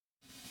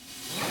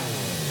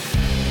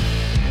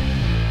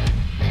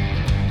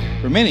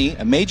many,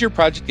 a major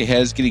project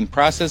ahead is getting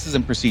processes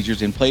and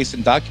procedures in place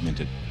and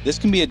documented. This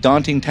can be a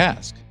daunting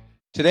task.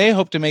 Today, I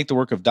hope to make the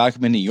work of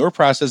documenting your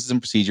processes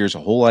and procedures a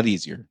whole lot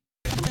easier.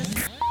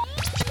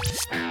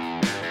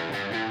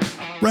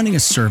 Running a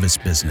service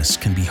business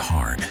can be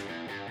hard.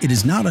 It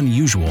is not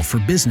unusual for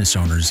business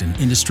owners in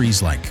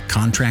industries like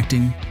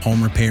contracting,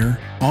 home repair,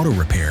 auto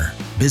repair,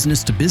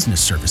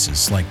 business-to-business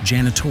services like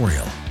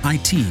janitorial,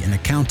 IT and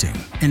accounting,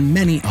 and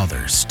many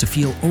others to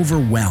feel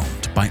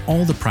overwhelmed by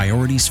all the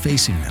priorities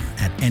facing them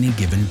at any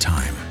given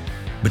time.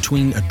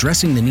 Between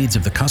addressing the needs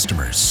of the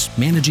customers,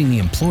 managing the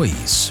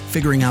employees,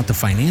 figuring out the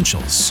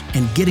financials,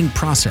 and getting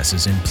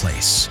processes in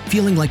place,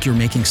 feeling like you're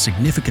making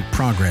significant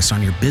progress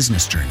on your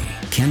business journey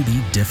can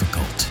be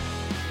difficult.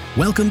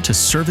 Welcome to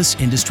Service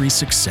Industry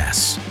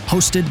Success,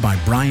 hosted by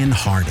Brian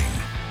Harding.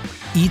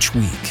 Each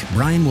week,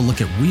 Brian will look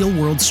at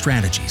real-world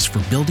strategies for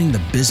building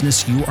the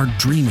business you are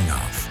dreaming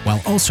of,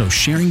 while also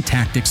sharing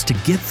tactics to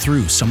get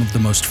through some of the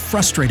most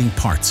frustrating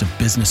parts of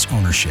business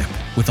ownership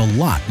with a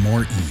lot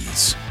more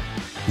ease.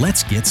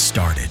 Let's get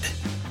started.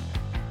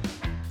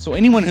 So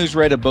anyone who's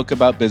read a book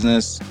about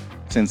business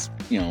since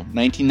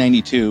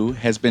 1992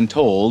 has been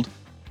told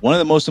one of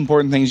the most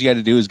important things you got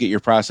to do is get your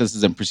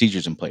processes and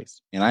procedures in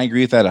place. And I agree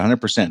with that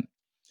 100%.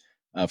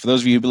 For those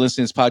of you who've been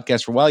listening to this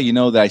podcast for a while, you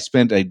know that I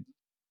spent a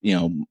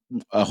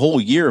whole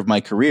year of my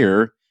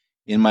career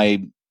in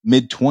my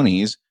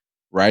mid-20s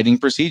writing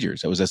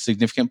procedures. That was a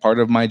significant part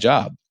of my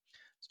job.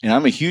 And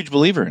I'm a huge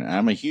believer in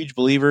it.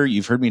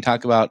 You've heard me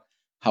talk about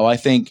how I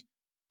think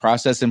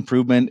process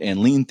improvement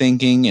and lean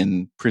thinking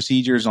and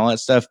procedures and all that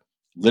stuff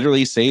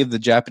literally saved the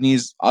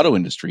Japanese auto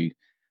industry.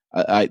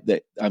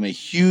 I'm a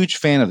huge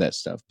fan of that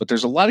stuff, but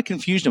there's a lot of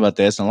confusion about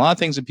this and a lot of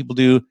things that people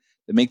do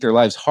that make their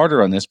lives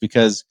harder on this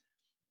because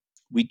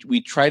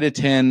we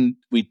tend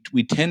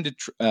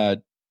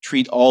to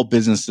treat all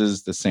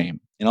businesses the same,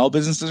 and all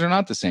businesses are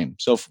not the same.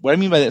 So what I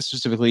mean by that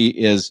specifically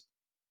is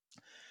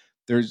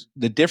there is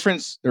a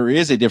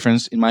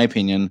difference, in my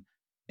opinion,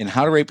 in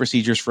how to write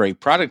procedures for a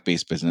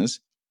product-based business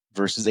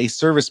versus a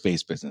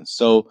service-based business.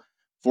 So,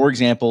 for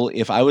example,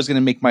 if I was going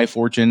to make my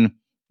fortune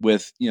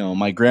with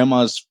my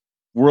grandma's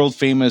world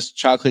famous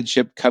chocolate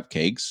chip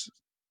cupcakes,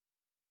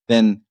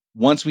 then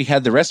once we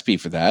had the recipe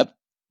for that,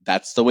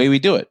 that's the way we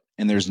do it.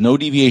 And there's no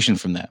deviation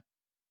from that.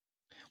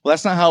 Well,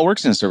 that's not how it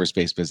works in a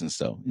service-based business,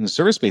 though. In a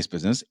service-based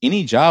business,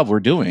 any job we're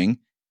doing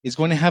is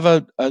going to have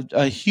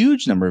a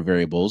huge number of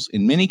variables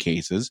in many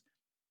cases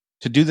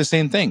to do the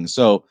same thing.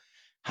 So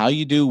how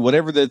you do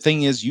whatever the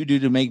thing is you do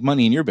to make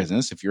money in your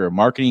business, if you're a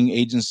marketing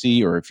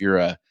agency or if you're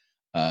a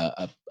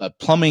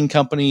plumbing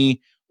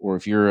company or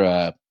if you're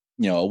a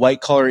white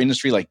collar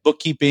industry like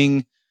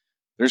bookkeeping,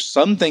 there's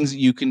some things that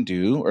you can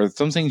do or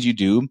some things you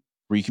do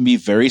where you can be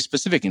very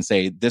specific and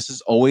say, this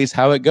is always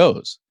how it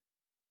goes.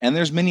 And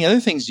there's many other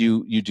things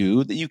you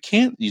do that you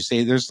can't. You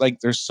say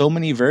there's so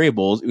many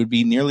variables, it would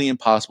be nearly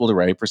impossible to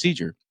write a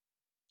procedure.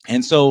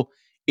 And so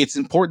it's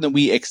important that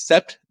we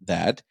accept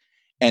that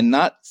and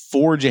not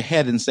forge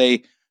ahead and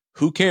say,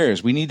 who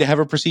cares? We need to have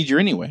a procedure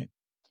anyway.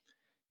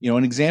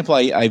 An example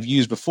I've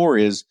used before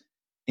is,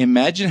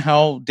 imagine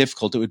how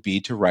difficult it would be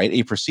to write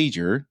a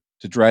procedure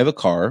to drive a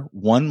car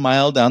 1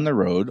 mile down the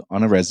road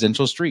on a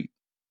residential street.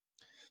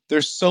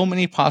 There's so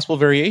many possible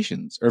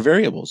variations or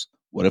variables.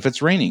 What if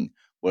it's raining?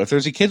 What if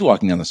there's a kid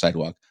walking down the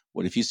sidewalk?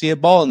 What if you see a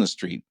ball in the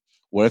street?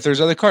 What if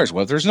there's other cars?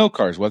 What if there's no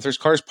cars? What if there's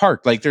cars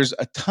parked? There's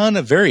a ton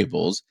of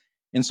variables.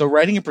 And so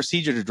writing a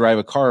procedure to drive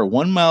a car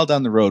 1 mile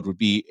down the road would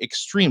be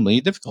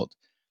extremely difficult.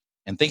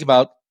 And think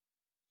about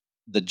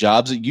the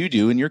jobs that you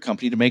do in your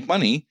company to make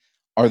money.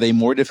 Are they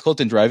more difficult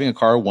than driving a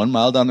car 1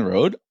 mile down the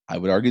road? I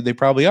would argue they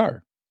probably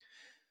are.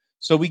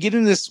 So we get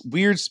in this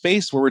weird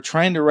space where we're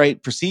trying to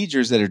write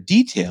procedures that are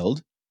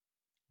detailed,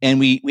 and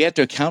we have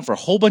to account for a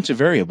whole bunch of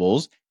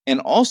variables, and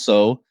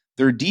also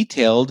they're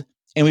detailed,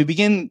 and we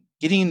begin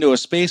getting into a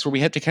space where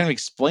we have to kind of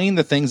explain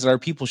the things that our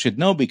people should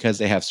know because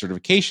they have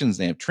certifications,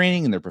 they have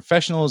training, and they're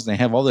professionals, and they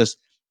have all this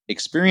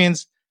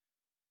experience.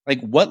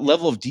 What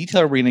level of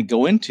detail are we going to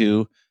go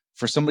into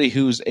for somebody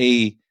who's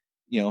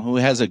who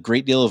has a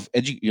great deal of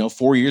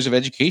 4 years of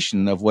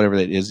education of whatever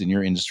that is in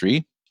your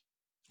industry,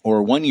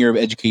 or 1 year of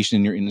education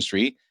in your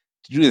industry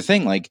to do the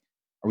thing?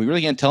 Are we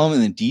really going to tell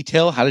them in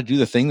detail how to do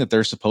the thing that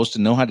they're supposed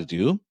to know how to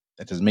do?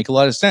 That doesn't make a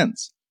lot of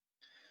sense.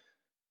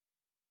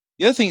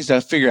 The other thing is to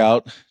figure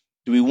out,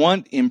 do we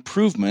want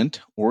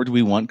improvement or do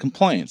we want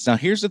compliance? Now,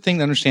 here's the thing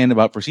to understand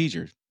about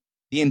procedures.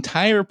 The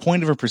entire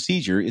point of a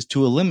procedure is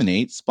to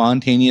eliminate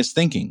spontaneous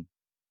thinking.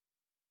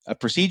 A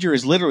procedure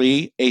is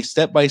literally a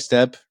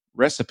step-by-step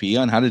recipe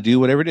on how to do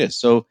whatever it is.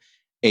 So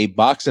a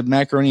box of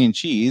macaroni and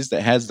cheese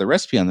that has the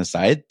recipe on the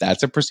side,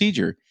 that's a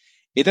procedure.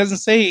 It doesn't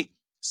say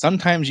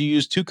sometimes you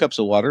use 2 cups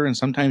of water and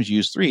sometimes you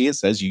use 3. It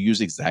says you use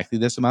exactly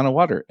this amount of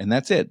water, and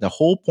that's it. The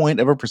whole point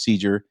of a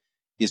procedure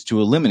is to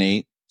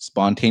eliminate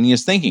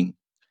spontaneous thinking.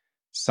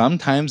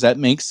 Sometimes that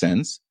makes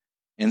sense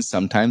and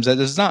sometimes that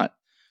does not.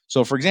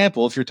 So for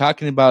example, if you're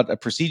talking about a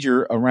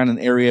procedure around an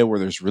area where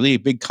there's really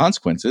big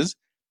consequences,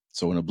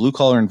 so in a blue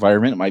collar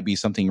environment, it might be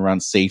something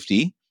around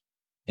safety.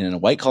 In a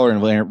white collar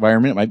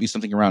environment, it might be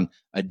something around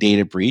a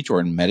data breach, or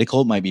in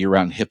medical, it might be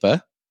around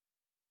HIPAA.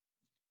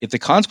 If the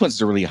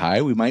consequences are really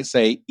high, we might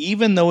say,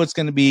 even though it's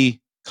going to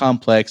be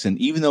complex and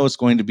even though it's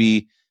going to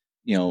be,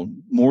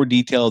 more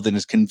detailed than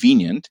is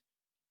convenient,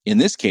 in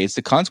this case,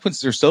 the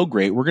consequences are so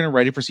great, we're going to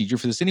write a procedure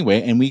for this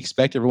anyway, and we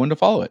expect everyone to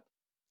follow it.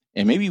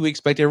 And maybe we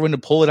expect everyone to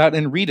pull it out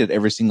and read it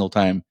every single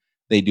time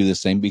they do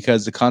this thing,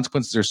 because the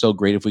consequences are so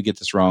great. If we get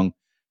this wrong,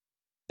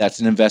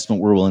 that's an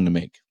investment we're willing to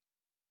make.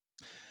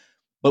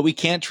 But we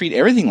can't treat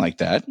everything like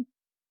that,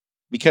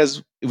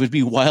 because it would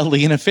be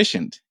wildly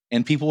inefficient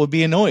and people would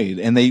be annoyed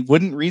and they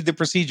wouldn't read the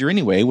procedure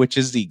anyway, which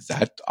is the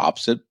exact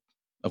opposite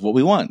of what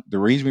we want. The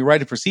reason we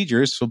write a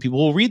procedure is so people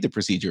will read the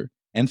procedure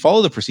and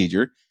follow the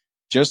procedure,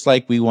 just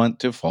like we want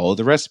to follow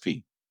the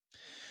recipe.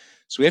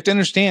 So we have to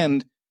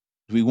understand,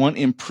 do we want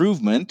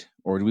improvement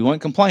or do we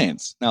want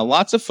compliance? Now,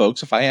 lots of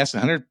folks, if I ask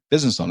 100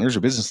 business owners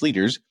or business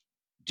leaders,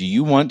 do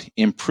you want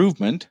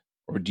improvement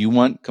or do you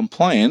want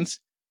compliance?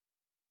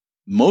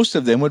 Most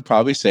of them would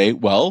probably say,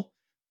 well,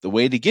 the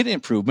way to get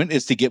improvement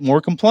is to get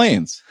more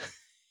compliance.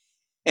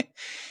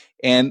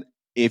 And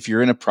if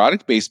you're in a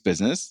product-based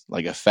business,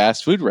 like a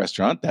fast food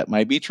restaurant, that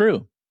might be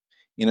true.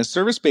 In a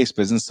service-based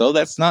business, though,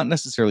 that's not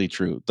necessarily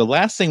true. The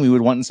last thing we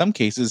would want in some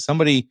cases is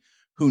somebody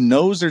who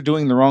knows they're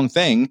doing the wrong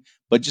thing,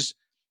 but just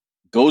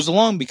goes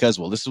along because,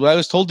 well, this is what I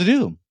was told to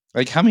do.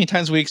 Like, how many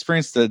times we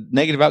experience the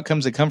negative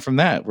outcomes that come from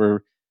that,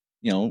 where,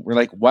 we're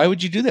like, why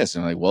would you do this?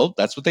 And I'm like, well,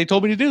 that's what they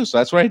told me to do, so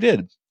that's what I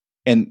did.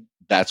 And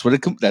that's what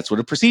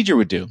a procedure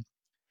would do.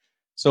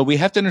 So we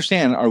have to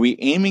understand, are we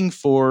aiming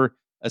for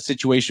a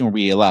situation where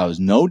we allow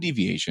no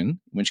deviation, in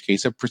which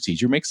case a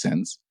procedure makes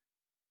sense?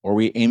 Or are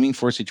we aiming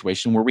for a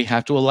situation where we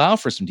have to allow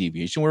for some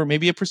deviation, where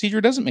maybe a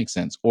procedure doesn't make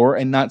sense, or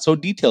a not so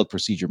detailed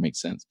procedure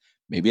makes sense?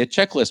 Maybe a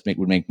checklist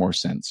would make more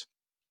sense.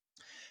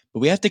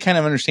 But we have to kind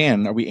of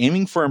understand, are we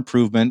aiming for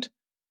improvement?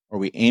 Or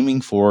are we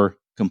aiming for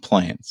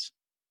compliance?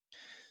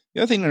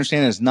 The other thing to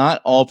understand is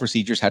not all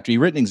procedures have to be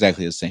written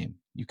exactly the same.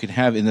 You could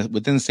have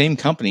within the same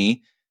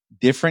company,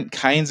 different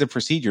kinds of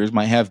procedures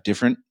might have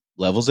different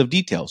levels of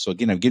detail. So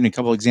again, I've given a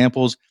couple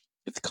examples.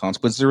 If the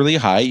consequences are really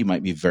high, you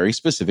might be very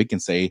specific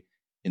and say,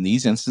 in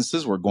these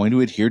instances, we're going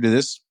to adhere to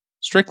this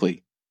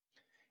strictly.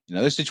 In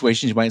other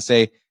situations, you might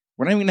say,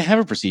 we're not even going to have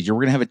a procedure.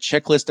 We're going to have a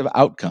checklist of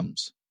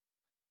outcomes.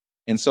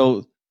 And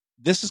so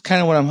this is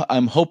kind of what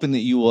I'm hoping that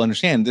you will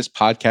understand. This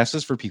podcast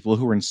is for people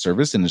who are in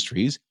service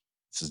industries.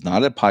 This is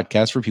not a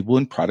podcast for people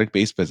in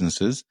product-based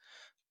businesses.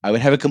 I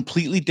would have a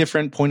completely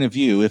different point of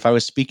view if I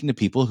was speaking to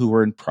people who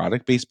were in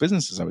product-based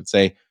businesses. I would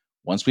say,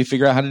 once we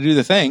figure out how to do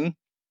the thing,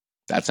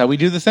 that's how we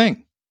do the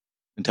thing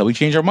until we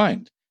change our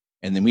mind.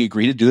 And then we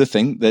agree to do the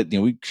thing that,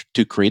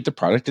 to create the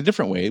product a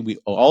different way. We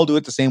all do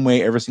it the same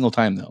way every single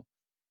time, though.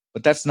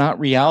 But that's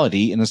not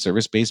reality in a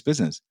service-based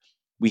business.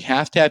 We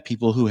have to have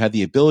people who have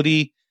the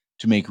ability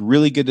to make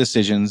really good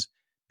decisions,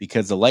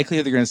 because the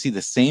likelihood they're going to see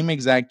the same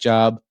exact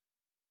job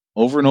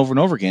over and over and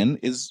over again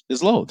is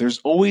low. There's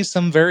always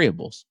some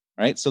variables,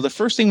 right? So the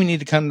first thing we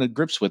need to come to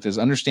grips with is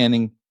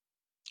understanding,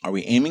 are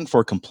we aiming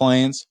for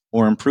compliance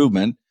or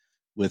improvement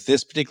with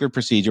this particular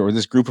procedure or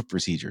this group of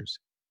procedures?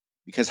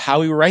 Because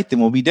how we write them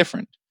will be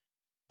different.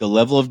 The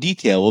level of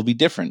detail will be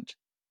different.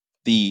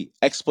 The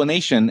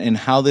explanation and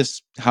how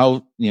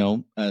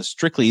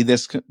strictly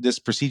this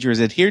procedure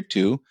is adhered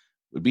to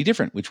would be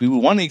different, which we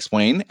would want to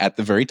explain at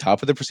the very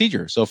top of the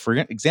procedure. So, for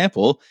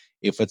example,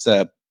 if it's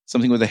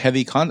something with a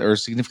heavy or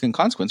significant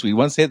consequence, we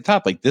want to say at the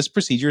top, like, this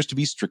procedure is to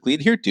be strictly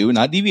adhered to and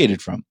not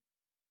deviated from.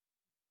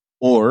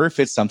 Or if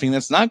it's something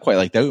that's not quite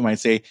like that, we might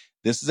say,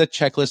 this is a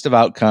checklist of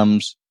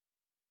outcomes.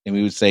 And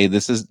we would say,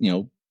 this is,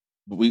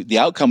 the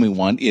outcome we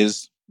want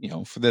is,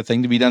 for the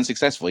thing to be done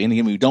successfully. And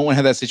again, we don't want to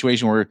have that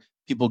situation where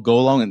people go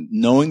along and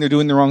knowing they're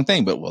doing the wrong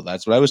thing, but, well,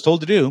 that's what I was told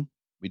to do.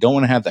 We don't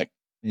want to have that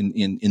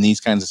in these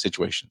kinds of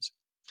situations.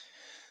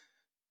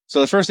 So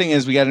the first thing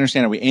is, we got to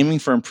understand, are we aiming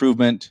for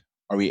improvement?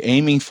 Are we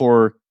aiming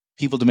for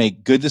people to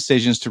make good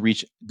decisions to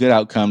reach good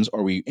outcomes?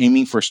 Or are we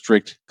aiming for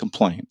strict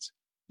compliance?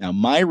 Now,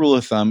 my rule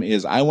of thumb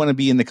is I want to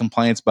be in the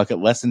compliance bucket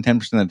less than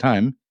 10% of the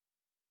time,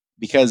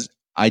 because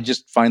I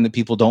just find that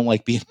people don't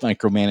like being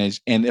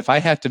micromanaged. And if I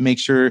have to make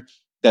sure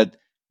that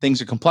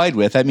things are complied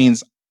with, that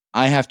means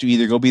I have to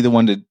either go be the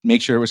one to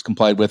make sure it was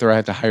complied with, or I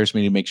have to hire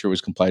somebody to make sure it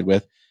was complied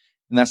with.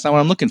 And that's not what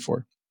I'm looking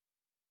for.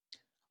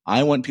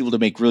 I want people to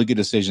make really good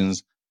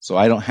decisions, so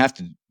I don't have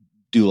to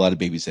do a lot of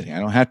babysitting. I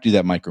don't have to do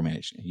that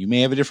micromanaging. You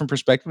may have a different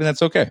perspective, and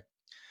that's okay.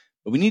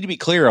 But we need to be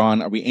clear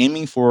on, are we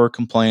aiming for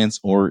compliance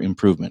or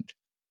improvement?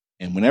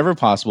 And whenever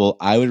possible,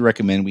 I would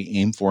recommend we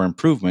aim for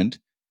improvement,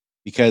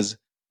 because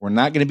we're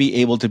not going to be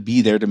able to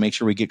be there to make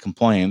sure we get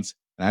compliance.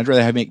 And I'd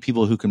rather make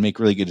people who can make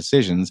really good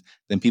decisions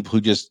than people who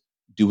just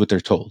do what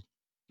they're told.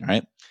 All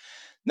right.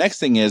 Next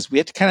thing is, we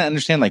have to kind of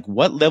understand, like,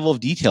 what level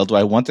of detail do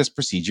I want this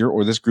procedure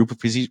or this group of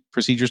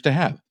procedures to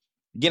have?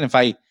 Again, if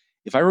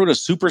I wrote a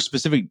super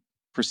specific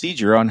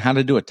procedure on how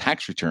to do a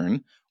tax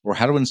return, or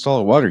how to install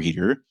a water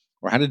heater,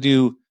 or how to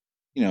do,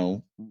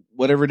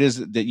 whatever it is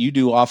that you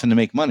do often to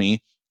make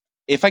money,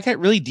 if I got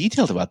really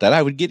detailed about that,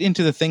 I would get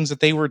into the things that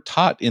they were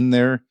taught in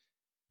their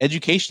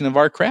education of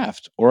our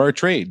craft or our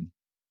trade.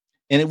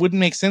 And it wouldn't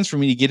make sense for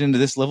me to get into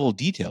this level of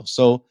detail.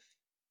 So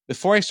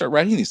before I start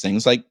writing these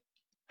things, like,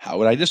 how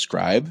would I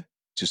describe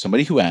to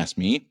somebody who asked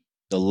me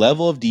the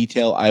level of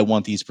detail I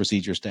want these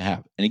procedures to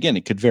have? And again,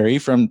 it could vary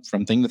from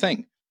thing to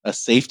thing. A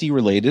safety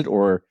related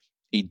or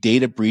a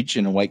data breach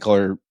in a white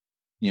collar,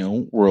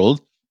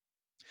 world,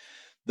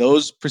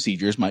 those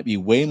procedures might be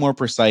way more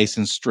precise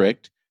and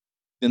strict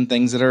than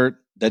things that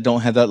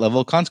don't have that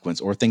level of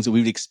consequence, or things that we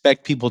would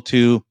expect people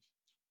to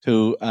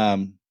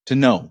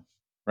know,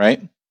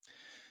 right?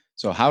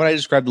 So how would I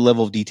describe the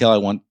level of detail I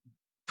want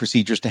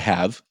procedures to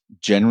have,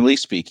 generally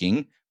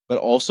speaking, but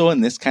also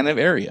in this kind of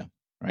area,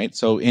 right?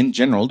 So in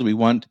general, do we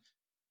want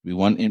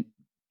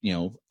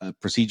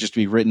procedures to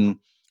be written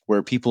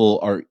where people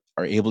are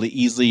able to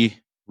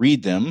easily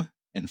read them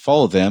and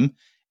follow them,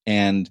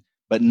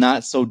 but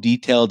not so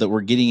detailed that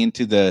we're getting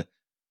into the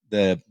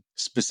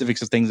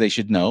specifics of things they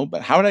should know.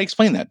 But how would I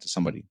explain that to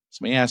somebody?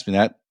 Somebody asked me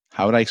that.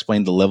 How would I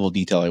explain the level of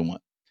detail I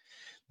want?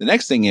 The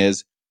next thing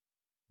is,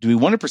 do we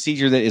want a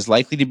procedure that is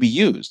likely to be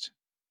used?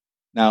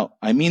 Now,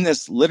 I mean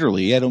this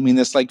literally. I don't mean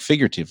this like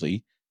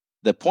figuratively.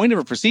 The point of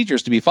a procedure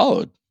is to be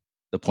followed.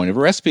 The point of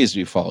a recipe is to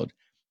be followed.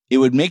 It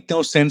would make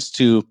no sense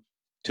to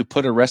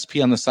put a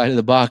recipe on the side of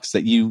the box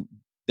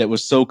that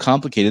was so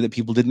complicated that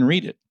people didn't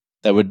read it.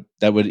 That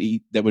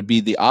would be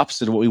the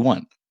opposite of what we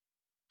want.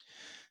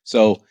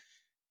 So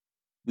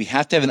we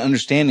have to have an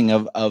understanding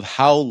of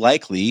how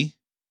likely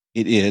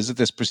it is that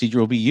this procedure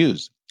will be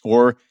used,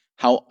 or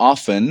how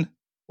often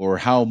or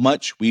how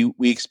much we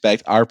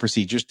expect our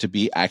procedures to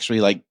be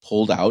actually like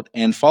pulled out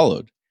and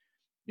followed.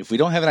 If we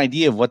don't have an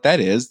idea of what that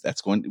is,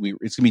 it's going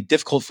to be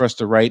difficult for us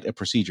to write a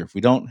procedure. If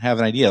we don't have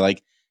an idea,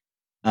 like,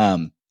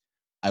 I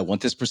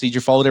want this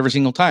procedure followed every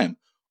single time,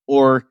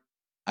 or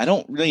I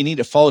don't really need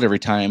it followed every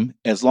time,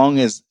 as long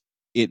as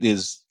it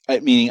is,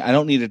 meaning I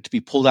don't need it to be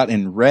pulled out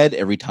and read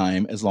every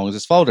time, as long as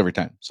it's followed every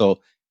time. So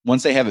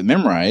once they have it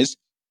memorized,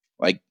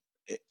 like,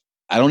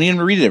 I don't need them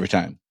to read it every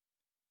time.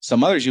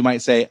 Some others, you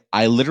might say,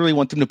 I literally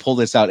want them to pull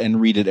this out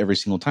and read it every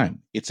single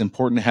time. It's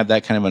important to have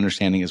that kind of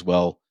understanding as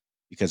well,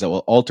 because it will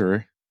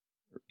alter,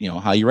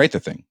 how you write the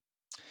thing.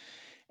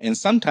 And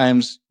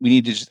sometimes we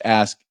need to just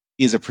ask,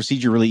 is a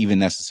procedure really even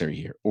necessary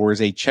here? Or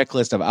is a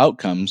checklist of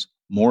outcomes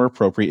more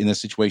appropriate in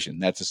this situation?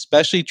 That's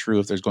especially true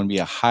if there's going to be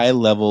a high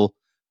level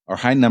or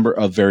high number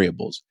of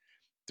variables.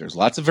 There's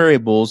lots of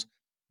variables,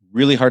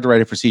 really hard to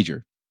write a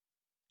procedure.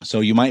 So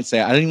you might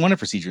say, I didn't want a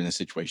procedure in this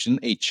situation.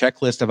 A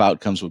checklist of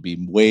outcomes would be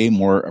way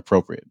more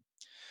appropriate.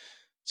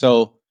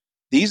 So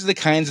these are the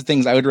kinds of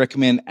things I would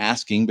recommend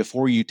asking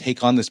before you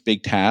take on this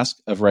big task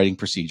of writing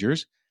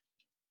procedures.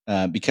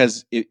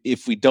 Because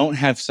if we don't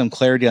have some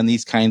clarity on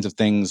these kinds of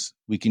things,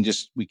 we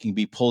can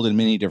be pulled in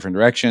many different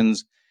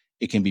directions.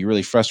 It can be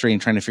really frustrating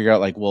trying to figure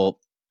out, like, well,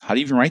 how do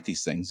you even write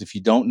these things if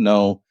you don't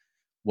know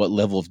what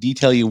level of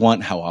detail you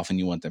want, how often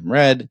you want them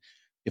read,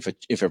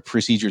 if a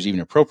procedure is even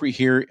appropriate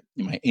here,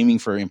 am I aiming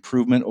for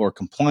improvement or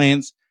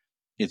compliance?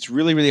 It's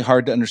really, really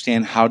hard to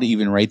understand how to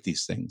even write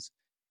these things.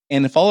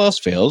 And if all else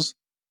fails,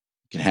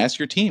 you can ask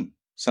your team.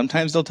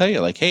 Sometimes they'll tell you,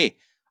 like, hey,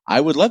 I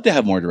would love to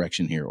have more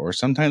direction here. Or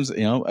sometimes,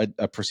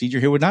 a procedure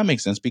here would not make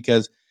sense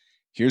because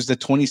here's the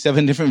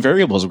 27 different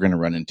variables we're going to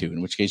run into,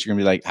 in which case you're going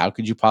to be like, how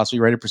could you possibly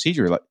write a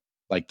procedure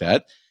like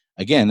that?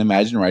 Again,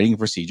 imagine writing a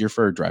procedure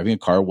for driving a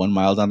car 1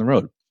 mile down the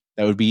road.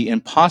 That would be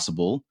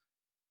impossible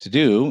to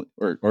do,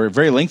 or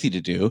very lengthy to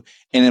do,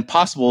 and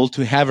impossible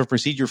to have a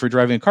procedure for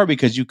driving a car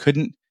because you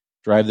couldn't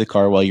drive the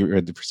car while you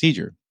read the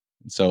procedure.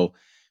 And so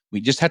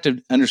we just have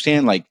to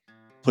understand, like,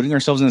 putting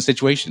ourselves in a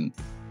situation.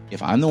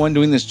 If I'm the one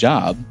doing this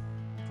job,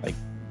 like,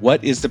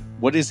 what is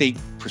a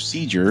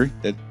procedure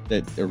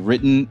that a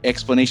written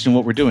explanation of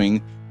what we're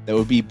doing that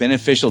would be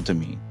beneficial to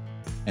me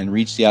and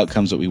reach the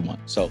outcomes that we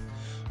want? So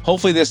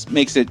hopefully this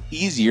makes it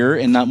easier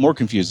and not more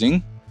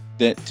confusing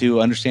to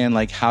understand,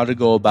 like, how to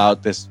go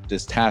about this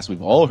task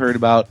we've all heard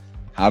about,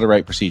 how to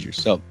write procedures.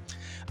 So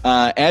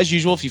as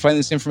usual, if you find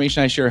this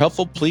information I share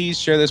helpful, please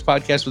share this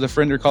podcast with a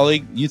friend or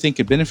colleague you think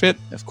could benefit.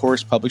 Of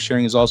course, public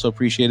sharing is also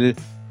appreciated.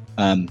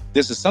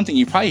 This is something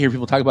you probably hear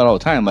people talk about all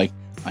the time, like,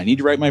 I need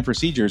to write my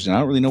procedures and I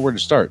don't really know where to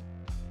start.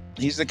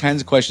 These are the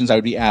kinds of questions I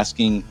would be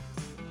asking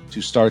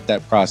to start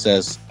that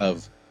process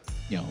of,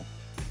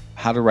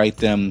 how to write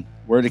them,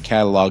 where to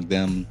catalog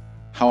them,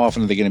 how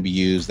often are they going to be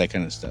used, that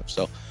kind of stuff.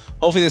 So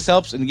hopefully this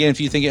helps. And again,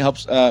 if you think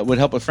it would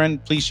help a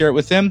friend, please share it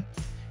with them.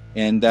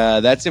 And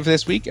that's it for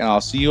this week. And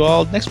I'll see you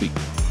all next week.